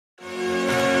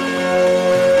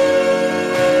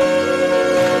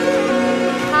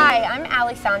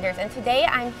Founders, and today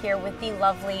I'm here with the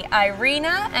lovely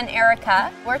Irina and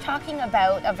Erica. We're talking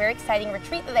about a very exciting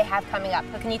retreat that they have coming up.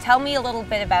 So can you tell me a little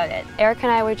bit about it? Erica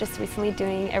and I were just recently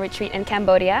doing a retreat in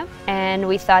Cambodia, and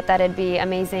we thought that it'd be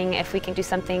amazing if we can do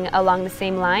something along the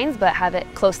same lines but have it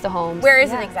close to home. Where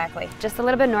is it exactly? Just a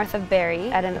little bit north of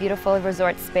Barrie at a beautiful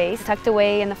resort space, tucked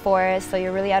away in the forest, so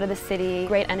you're really out of the city.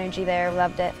 Great energy there,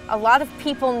 loved it. A lot of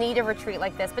people need a retreat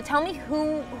like this, but tell me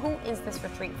who is this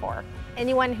retreat for?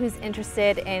 Anyone who's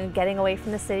interested in getting away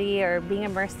from the city or being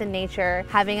immersed in nature,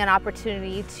 having an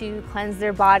opportunity to cleanse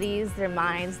their bodies, their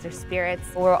minds, their spirits.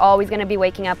 We're always going to be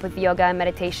waking up with yoga and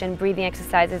meditation, breathing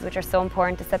exercises, which are so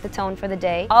important to set the tone for the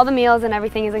day. All the meals and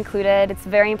everything is included. It's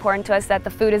very important to us that the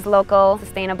food is local,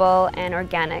 sustainable, and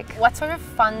organic. What sort of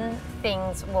fun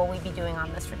things will we be doing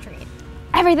on this retreat?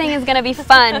 Everything is going to be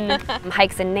fun.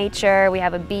 Hikes in nature, we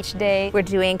have a beach day. We're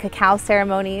doing cacao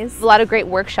ceremonies, a lot of great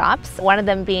workshops, one of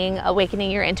them being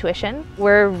Awakening Your Intuition.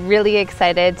 We're really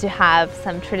excited to have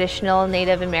some traditional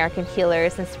Native American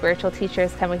healers and spiritual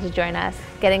teachers coming to join us,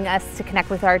 getting us to connect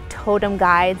with our totem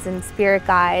guides and spirit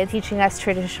guides, teaching us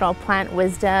traditional plant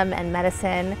wisdom and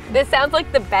medicine. This sounds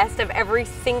like the best of every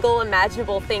single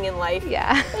imaginable thing in life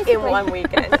in one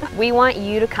weekend. We want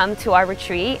you to come to our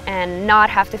retreat and not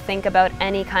have to think about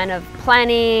any kind of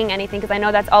planning, anything, because I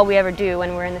know that's all we ever do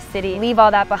when we're in the city. Leave all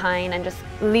that behind and just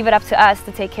leave it up to us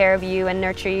to take care of you and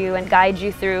nurture you and guide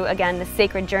you through, again, the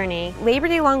sacred journey. Labor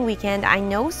Day long weekend, I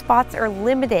know spots are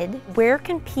limited. Where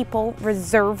can people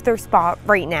reserve their spot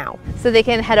right now? So they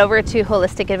can head over to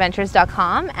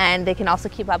holisticadventures.com, and they can also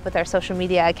keep up with our social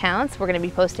media accounts. We're going to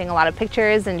be posting a lot of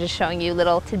pictures and just showing you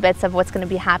little tidbits of what's going to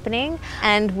be happening.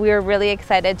 And we're really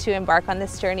excited to embark on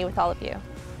this journey with all of you.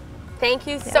 Thank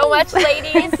you so much,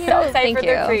 ladies. So excited for the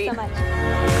retreat. Thank you so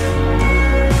much.